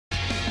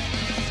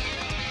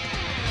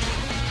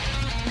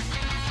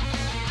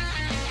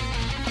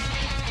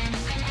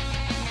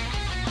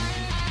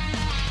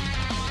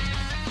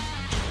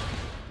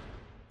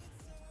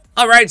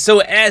Alright, so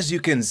as you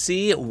can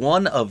see,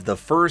 one of the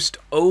first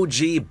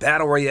OG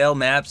Battle Royale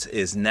maps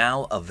is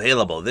now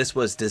available. This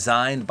was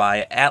designed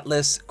by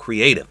Atlas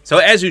Creative. So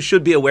as you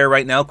should be aware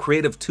right now,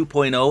 Creative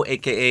 2.0,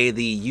 aka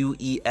the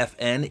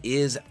UEFN,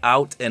 is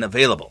out and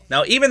available.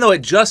 Now, even though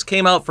it just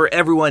came out for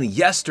everyone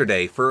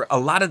yesterday, for a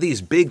lot of these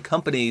big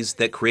companies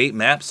that create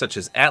maps, such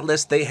as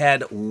Atlas, they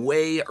had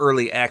way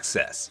early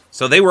access.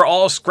 So they were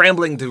all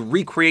scrambling to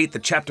recreate the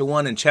Chapter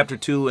 1 and Chapter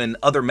 2 and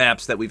other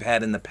maps that we've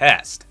had in the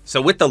past. So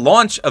with the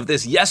launch of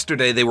this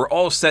yesterday, they were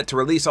all set to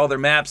release all their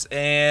maps,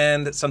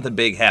 and something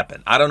big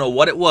happened. I don't know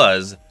what it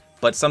was,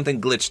 but something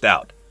glitched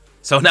out.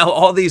 So now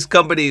all these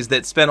companies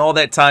that spent all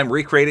that time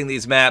recreating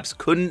these maps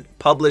couldn't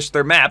publish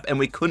their map, and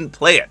we couldn't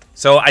play it.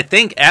 So I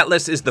think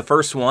Atlas is the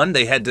first one.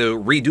 They had to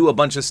redo a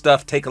bunch of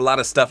stuff, take a lot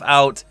of stuff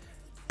out,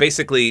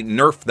 basically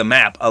nerf the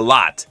map a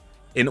lot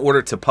in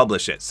order to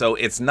publish it. So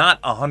it's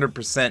not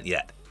 100%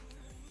 yet.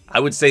 I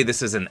would say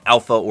this is an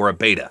alpha or a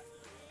beta.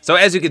 So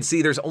as you can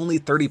see, there's only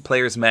 30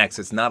 players max.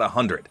 It's not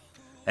 100.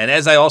 And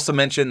as I also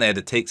mentioned, they had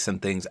to take some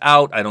things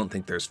out. I don't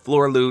think there's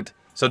floor loot.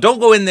 So don't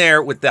go in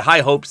there with the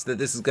high hopes that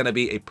this is going to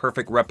be a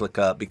perfect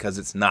replica, because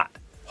it's not.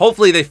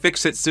 Hopefully they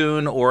fix it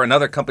soon, or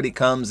another company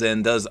comes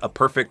and does a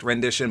perfect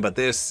rendition, but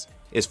this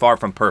is far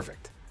from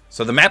perfect.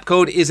 So the map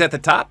code is at the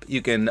top.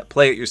 You can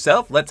play it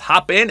yourself. Let's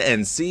hop in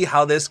and see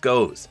how this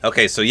goes.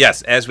 Okay, so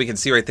yes, as we can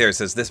see right there, it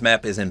says this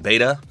map is in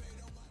beta.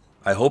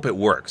 I hope it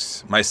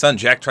works. My son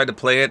Jack tried to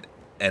play it,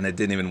 and it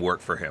didn't even work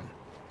for him.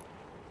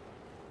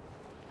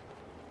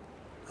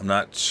 I'm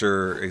not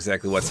sure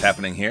exactly what's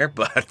happening here,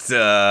 but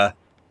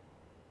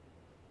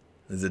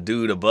there's a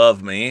dude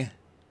above me,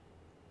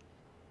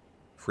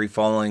 free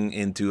falling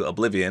into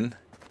oblivion.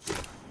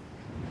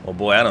 Oh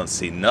boy, I don't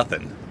see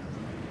nothing.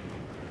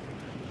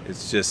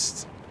 It's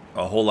just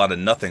a whole lot of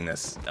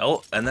nothingness.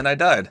 Oh, and then I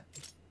died.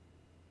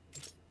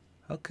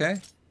 Okay.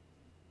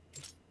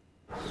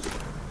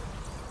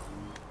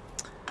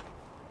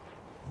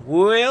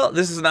 Well,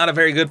 this is not a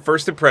very good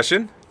first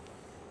impression.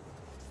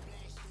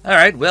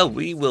 Alright, well,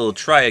 we will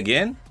try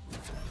again.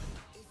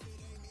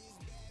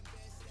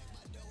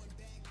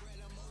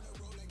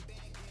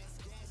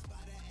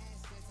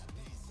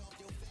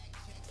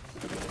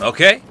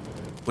 Okay,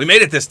 we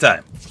made it this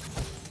time.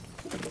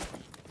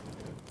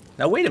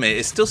 Now wait a minute,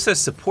 it still says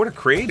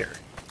Support-A-Creator.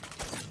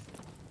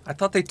 I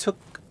thought they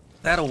took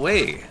that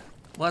away.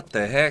 What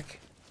the heck?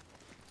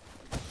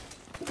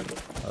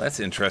 Well, that's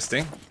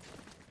interesting.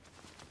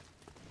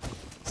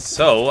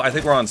 So, I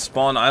think we're on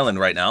Spawn Island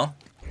right now.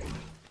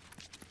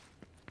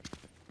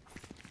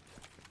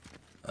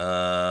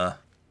 Well,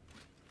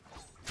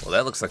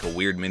 that looks like a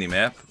weird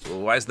mini-map.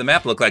 Why does the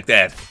map look like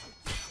that?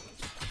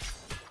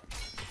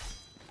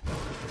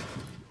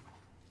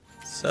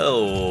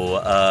 So,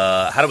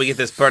 how do we get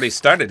this party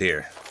started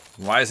here?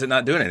 Why is it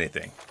not doing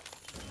anything?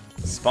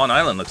 Spawn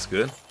Island looks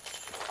good.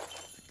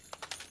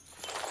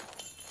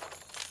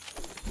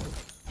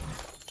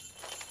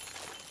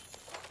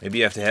 Maybe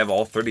you have to have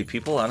all 30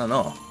 people? I don't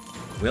know.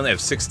 We only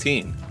have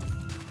 16.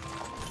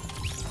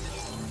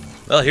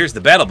 Well, here's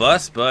the battle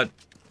bus, but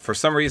for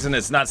some reason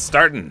it's not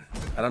starting.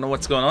 I don't know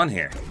what's going on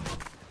here.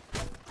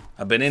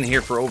 I've been in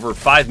here for over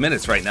 5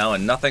 minutes right now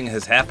and nothing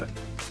has happened.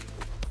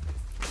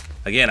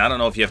 Again, I don't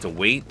know if you have to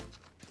wait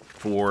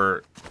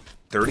for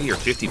 30 or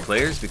 50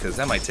 players, because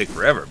that might take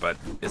forever, but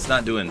it's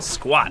not doing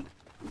squat.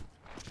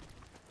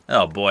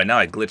 Oh boy, now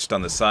I glitched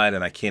on the side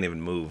and I can't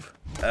even move.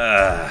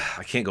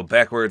 I can't go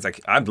backwards.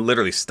 I'm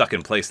literally stuck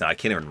in place now. I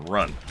can't even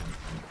run.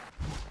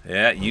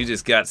 Yeah, you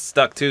just got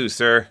stuck too,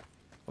 sir.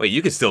 Wait,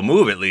 you can still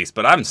move at least,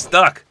 but I'm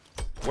stuck.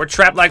 We're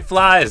trapped like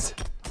flies.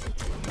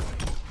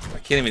 I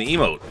can't even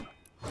emote.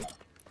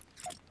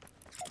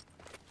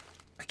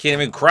 I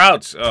can't even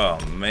crouch. Oh,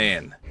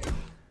 man.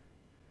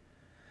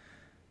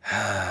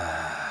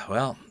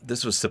 Well,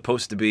 this was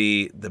supposed to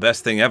be the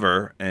best thing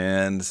ever,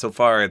 and so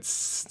far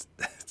it's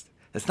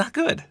not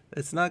good.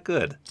 It's not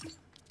good.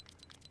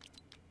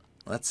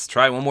 Let's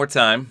try one more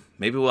time.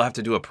 Maybe we'll have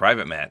to do a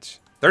private match.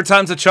 Third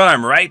time's a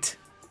charm, right?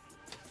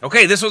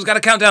 Okay, this one's got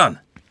a countdown.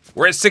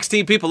 We're at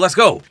 16 people. Let's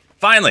go.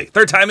 Finally,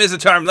 third time is a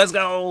charm. Let's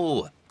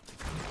go.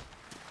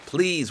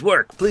 Please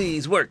work.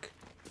 Please work.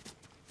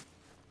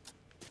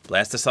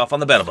 Blast us off on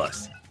the battle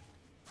bus.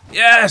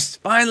 Yes,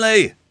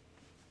 finally.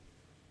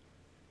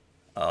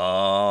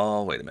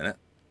 Oh, wait a minute.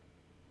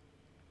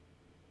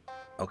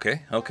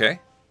 Okay, okay.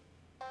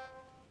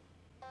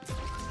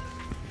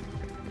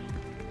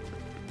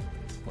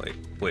 Wait.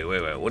 What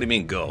do you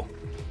mean go?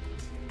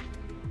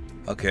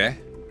 Okay.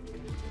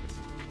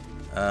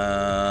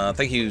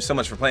 Thank you so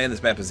much for playing.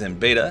 This map is in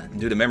beta.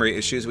 Due to memory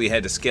issues, we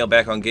had to scale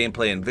back on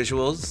gameplay and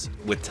visuals.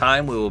 With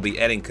time, we will be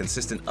adding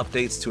consistent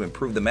updates to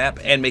improve the map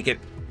and make it...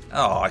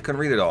 Oh, I couldn't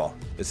read it all.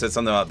 It said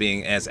something about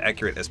being as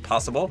accurate as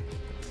possible.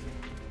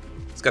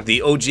 It's got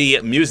the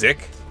OG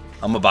music.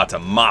 I'm about to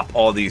mop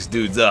all these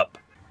dudes up.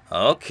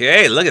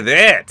 Okay, look at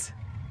that.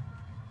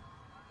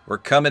 We're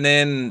coming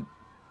in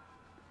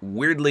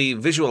weirdly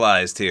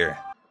visualized here.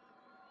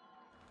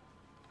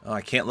 Oh,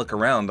 I can't look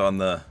around on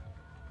the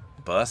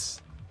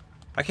bus.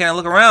 Why can't I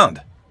look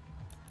around?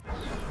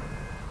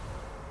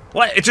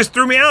 What? It just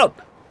threw me out!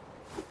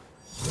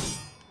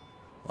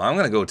 Well, I'm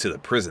gonna go to the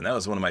prison. That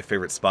was one of my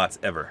favorite spots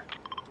ever.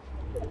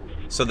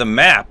 So the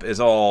map is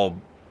all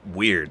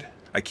weird.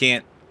 I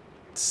can't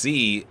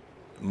see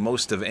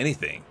most of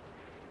anything.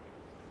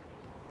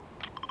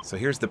 So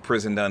here's the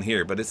prison down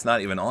here, but it's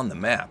not even on the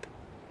map.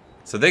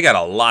 So they got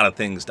a lot of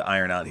things to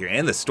iron out here.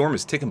 And the storm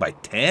is ticking by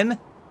 10?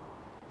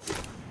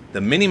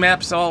 The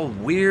mini-map's all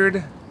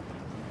weird.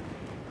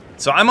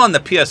 So I'm on the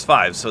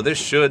PS5, so this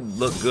should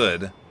look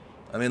good.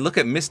 I mean, look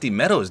at Misty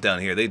Meadows down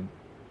here. They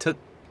took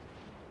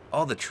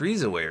all the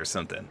trees away or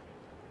something.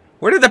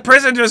 Where did the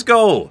prison just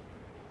go?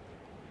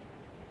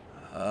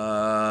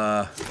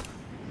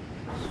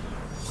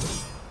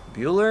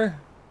 Bueller?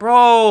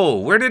 Bro,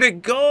 where did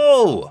it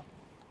go?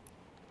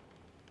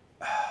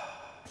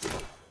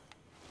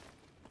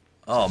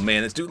 Oh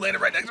man, this dude landed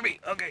right next to me.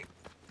 Okay.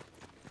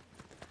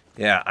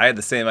 Yeah, I had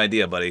the same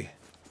idea, buddy.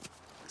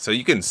 So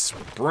you can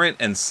sprint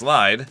and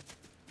slide.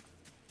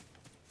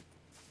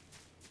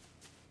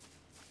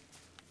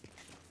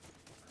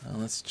 Well,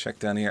 let's check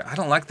down here. I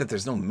don't like that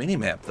there's no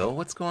mini-map, though.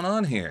 What's going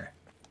on here?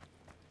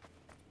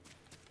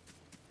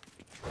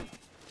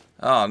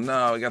 Oh,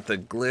 no. We got the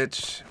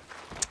glitch.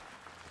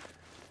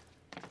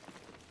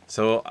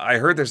 So, I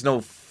heard there's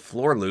no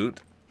floor loot.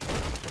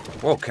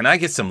 Whoa, can I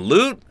get some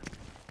loot?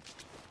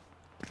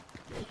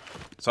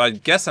 So, I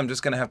guess I'm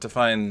just going to have to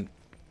find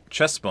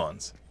chest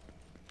spawns.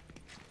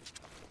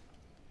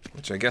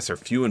 Which I guess are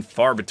few and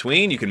far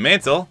between. You can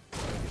mantle.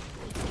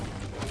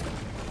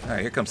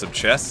 Alright, here comes some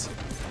chests.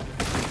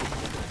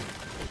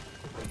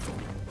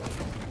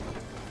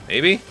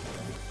 Maybe?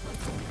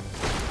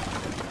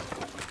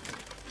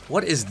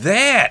 What is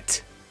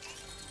that?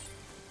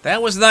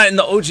 That was not in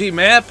the OG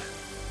map.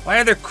 Why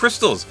are there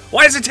crystals?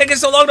 Why is it taking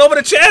so long to open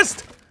a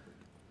chest?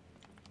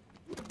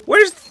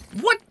 Where's...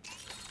 what?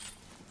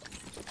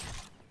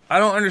 I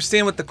don't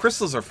understand what the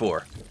crystals are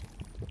for.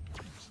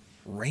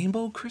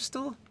 Rainbow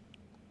crystal?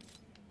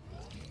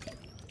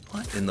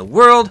 What in the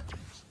world?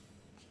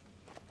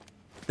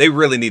 They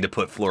really need to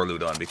put floor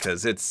loot on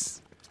because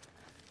it's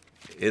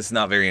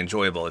not very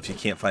enjoyable if you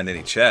can't find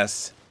any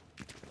chests.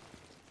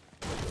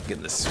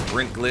 Getting the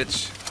sprint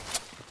glitch.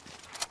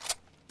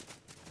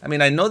 I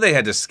mean, I know they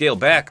had to scale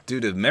back due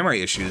to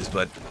memory issues,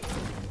 but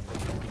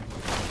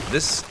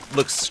this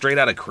looks straight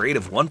out of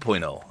Creative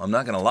 1.0. I'm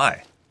not gonna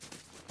lie.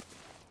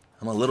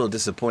 I'm a little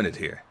disappointed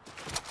here.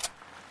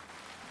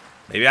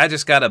 Maybe I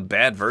just got a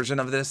bad version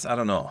of this? I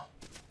don't know.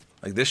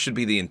 Like, this should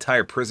be the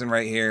entire prison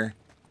right here.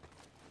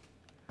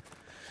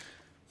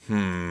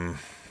 You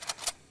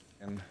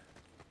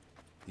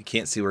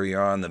can't see where you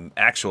are on the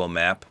actual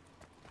map.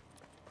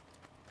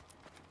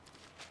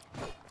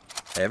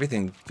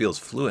 Everything feels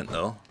fluent,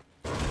 though.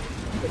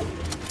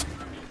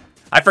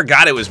 I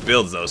forgot it was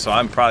builds, though, so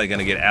I'm probably going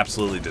to get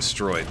absolutely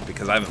destroyed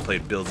because I haven't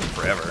played builds in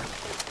forever.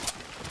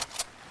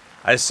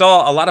 I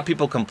saw a lot of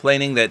people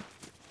complaining that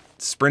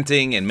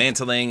sprinting and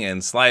mantling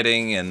and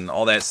sliding and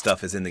all that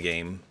stuff is in the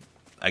game.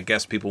 I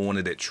guess people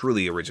wanted it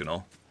truly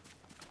original.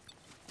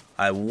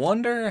 I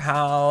wonder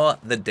how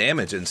the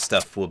damage and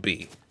stuff will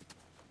be.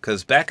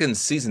 Because back in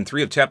Season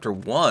 3 of Chapter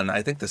 1,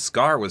 I think the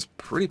Scar was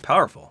pretty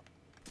powerful.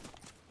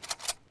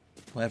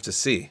 We'll have to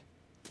see.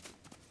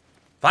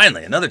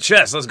 Finally, another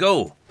chest. Let's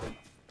go.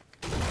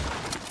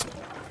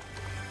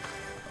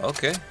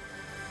 Okay.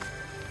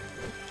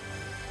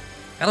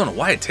 I don't know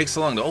why it takes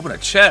so long to open a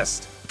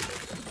chest.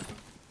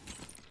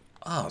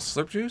 Oh,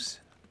 slurp juice?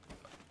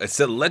 It's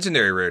a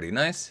legendary rarity.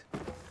 Nice.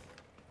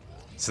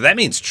 So that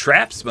means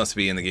traps must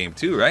be in the game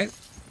too, right?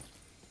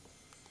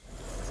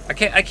 I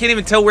can't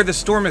even tell where the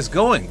storm is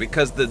going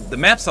because the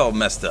map's all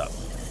messed up.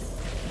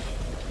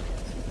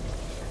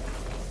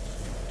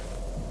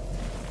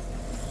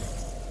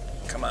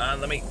 Come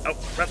on, let me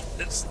outrun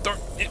this storm.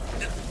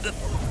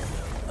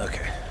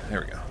 Okay,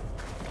 there we go.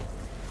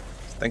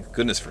 Thank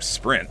goodness for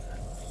sprint.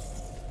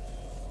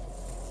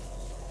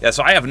 Yeah,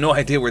 so I have no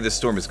idea where this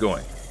storm is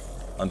going,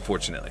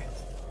 unfortunately.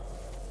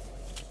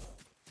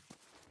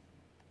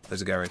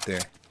 There's a guy right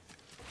there.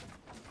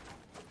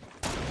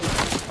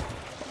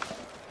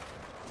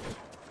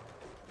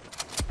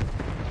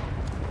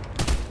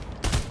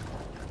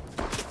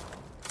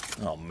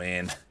 Oh,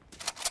 man.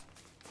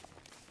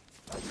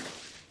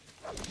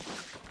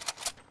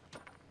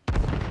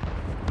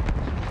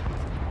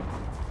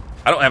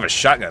 I don't have a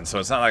shotgun, so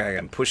it's not like I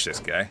can push this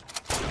guy.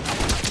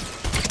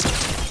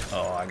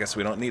 Oh, I guess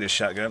we don't need a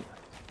shotgun.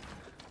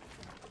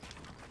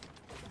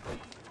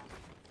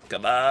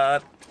 Come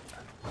on.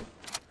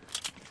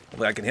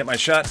 Hopefully I can hit my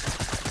shot.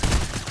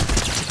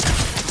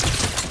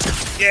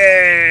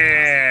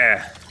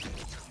 Yeah!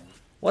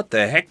 What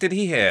the heck did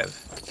he have?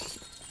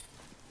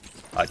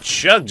 A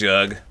chug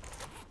jug?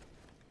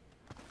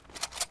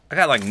 I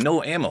got like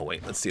no ammo.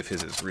 Wait, let's see if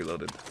his is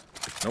reloaded.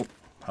 Nope.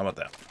 How about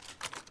that?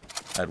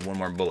 I had one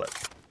more bullet.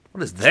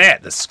 What is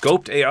that? The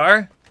scoped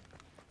AR?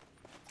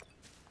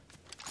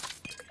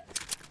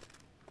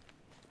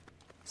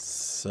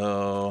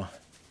 So...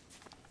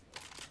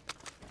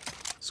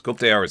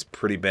 Scoped AR is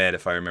pretty bad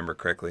if I remember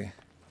correctly.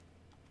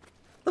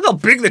 Look how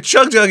big the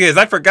chug jug is!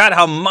 I forgot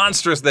how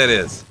monstrous that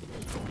is!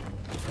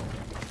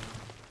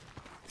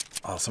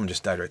 someone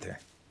just died right there.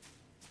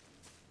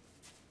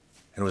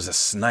 And it was a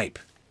snipe.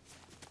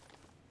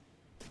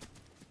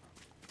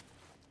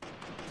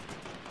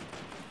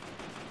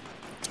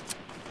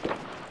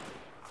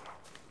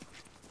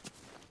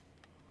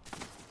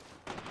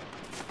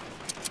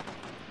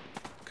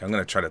 Okay, I'm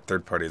gonna try to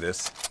third party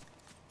this.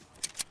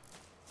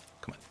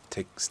 Come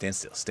on, stand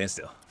still, stand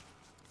still.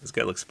 This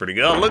guy looks pretty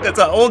good. Oh, look, that's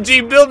an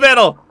OG build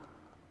medal.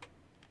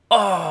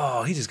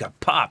 Oh, he just got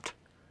popped.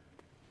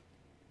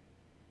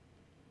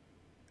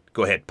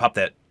 Go ahead, pop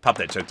that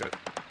chug jug.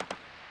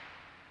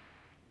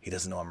 He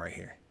doesn't know I'm right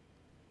here.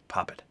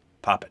 Pop it,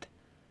 pop it.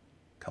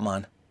 Come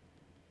on.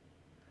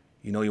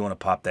 You know you want to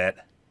pop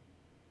that.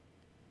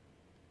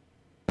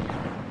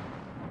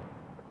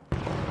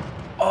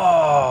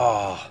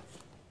 Oh.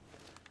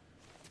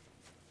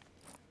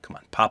 Come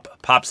on,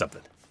 pop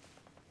something.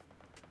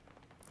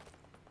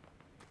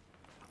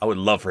 I would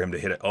love for him to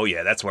hit it. Oh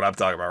yeah, that's what I'm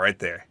talking about right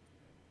there.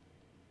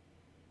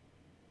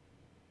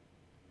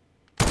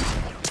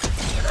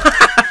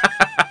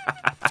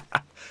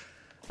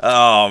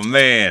 Oh,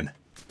 man.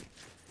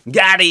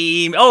 Got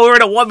him. Oh, we're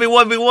in a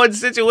 1v1v1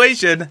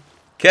 situation.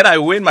 Can I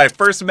win my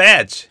first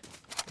match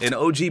in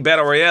OG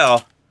Battle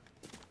Royale?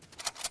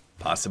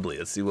 Possibly.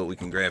 Let's see what we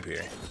can grab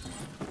here.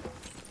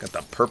 Got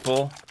the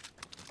purple.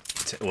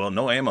 Well,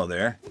 no ammo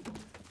there.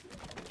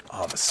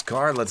 Oh, the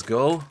scar. Let's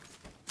go.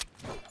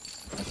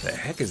 What the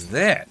heck is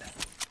that?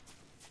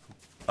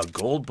 A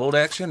gold bolt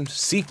action?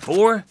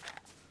 C4?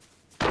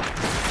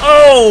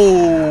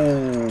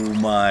 Oh,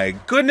 my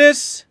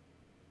goodness.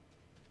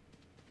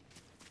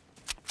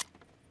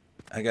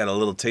 I got a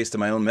little taste of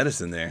my own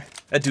medicine there.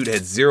 That dude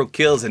had 0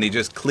 kills and he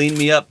just cleaned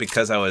me up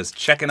because I was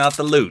checking out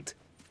the loot.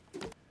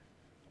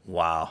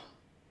 Wow.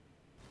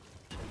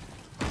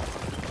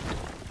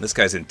 This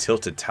guy's in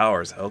Tilted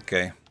Towers.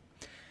 Okay.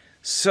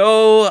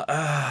 So,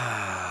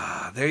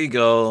 there you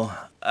go.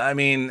 I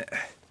mean,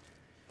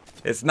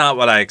 it's not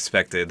what I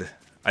expected.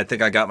 I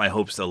think I got my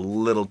hopes a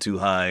little too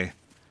high.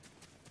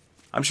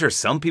 I'm sure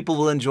some people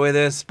will enjoy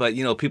this, but,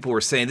 you know, people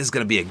were saying this is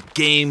going to be a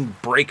game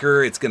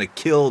breaker. It's going to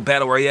kill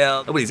Battle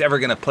Royale. Nobody's ever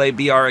going to play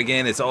BR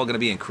again. It's all going to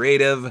be in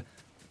creative.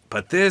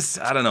 But this,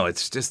 I don't know,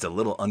 it's just a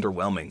little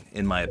underwhelming,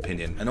 in my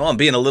opinion. I know I'm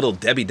being a little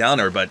Debbie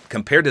Downer, but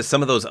compared to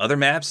some of those other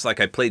maps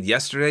like I played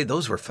yesterday,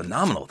 those were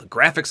phenomenal. The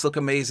graphics look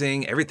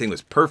amazing. Everything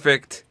was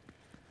perfect.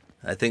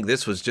 I think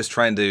this was just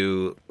trying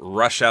to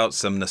rush out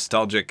some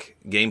nostalgic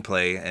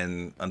gameplay,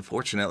 and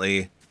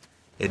unfortunately,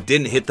 it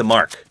didn't hit the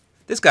mark.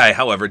 This guy,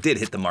 however, did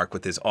hit the mark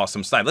with his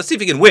awesome snipe. Let's see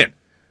if he can win.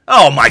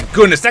 Oh my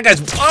goodness, that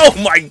guy's... Oh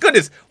my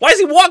goodness, why is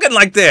he walking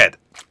like that?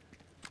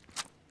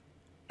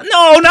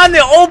 No, not in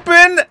the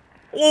open!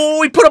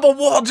 Oh, he put up a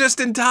wall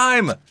just in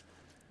time.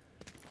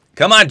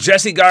 Come on,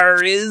 Jesse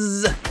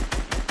Gariz.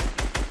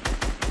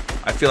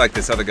 I feel like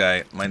this other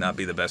guy might not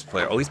be the best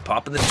player. Oh, he's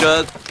popping the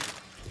chug.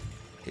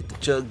 Hit the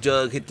chug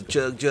jug, hit the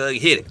chug jug,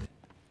 hit it.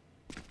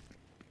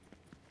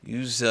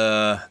 Use,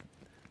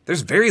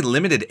 there's very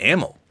limited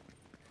ammo.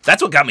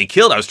 That's what got me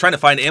killed. I was trying to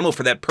find ammo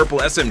for that purple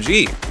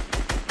SMG.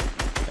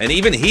 And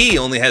even he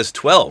only has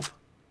 12.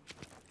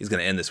 He's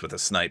going to end this with a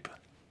snipe.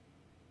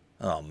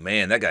 Oh,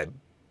 man, that guy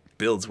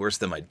builds worse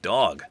than my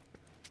dog.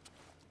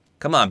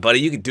 Come on, buddy,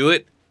 you can do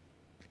it.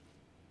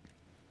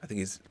 I think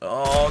he's...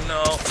 Oh,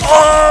 no.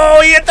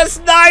 Oh, he hit the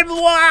snipe!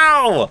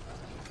 Wow!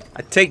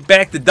 I take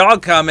back the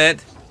dog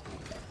comment.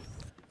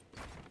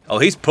 Oh,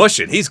 he's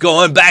pushing. He's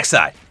going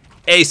backside.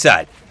 A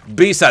side.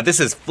 B side. This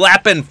is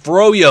Flappin'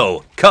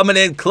 Froyo coming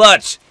in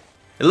clutch.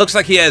 It looks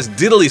like he has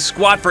diddly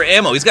squat for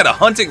ammo. He's got a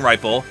hunting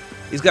rifle.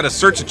 He's got to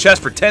search a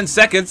chest for 10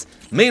 seconds.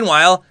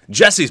 Meanwhile,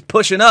 Jesse's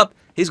pushing up.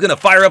 He's going to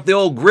fire up the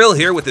old grill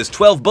here with his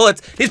 12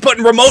 bullets. He's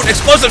putting remote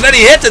explosives and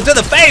he hits it to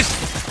the face.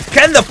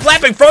 Can the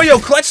Flapping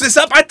Froyo clutch this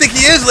up? I think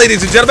he is,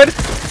 ladies and gentlemen.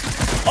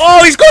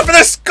 Oh, he's going for the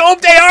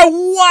scoped AR.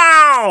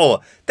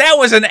 Wow. That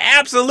was an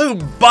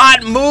absolute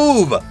bot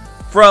move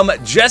from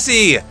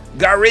Jesse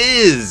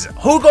Gariz.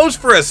 Who goes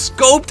for a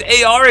scoped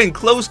AR in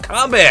close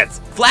combat?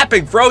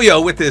 Flapping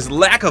Froyo, with his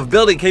lack of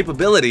building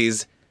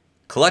capabilities,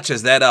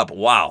 clutches that up.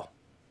 Wow.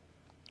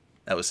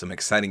 That was some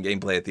exciting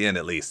gameplay at the end,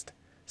 at least.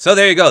 So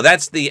there you go.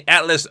 That's the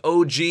Atlas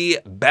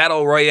OG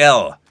Battle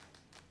Royale.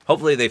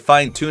 Hopefully they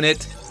fine-tune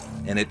it,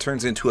 and it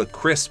turns into a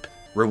crisp,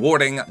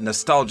 rewarding,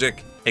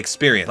 nostalgic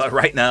experience. But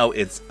right now,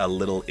 it's a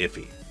little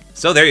iffy.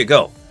 So there you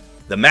go.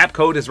 The map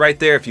code is right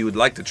there if you would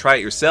like to try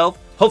it yourself.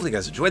 Hopefully you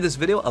guys enjoyed this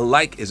video. A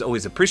like is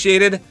always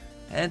appreciated.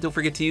 And don't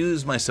forget to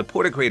use my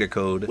Support-A-Creator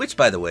Code, which,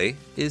 by the way,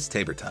 is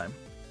Tabor time.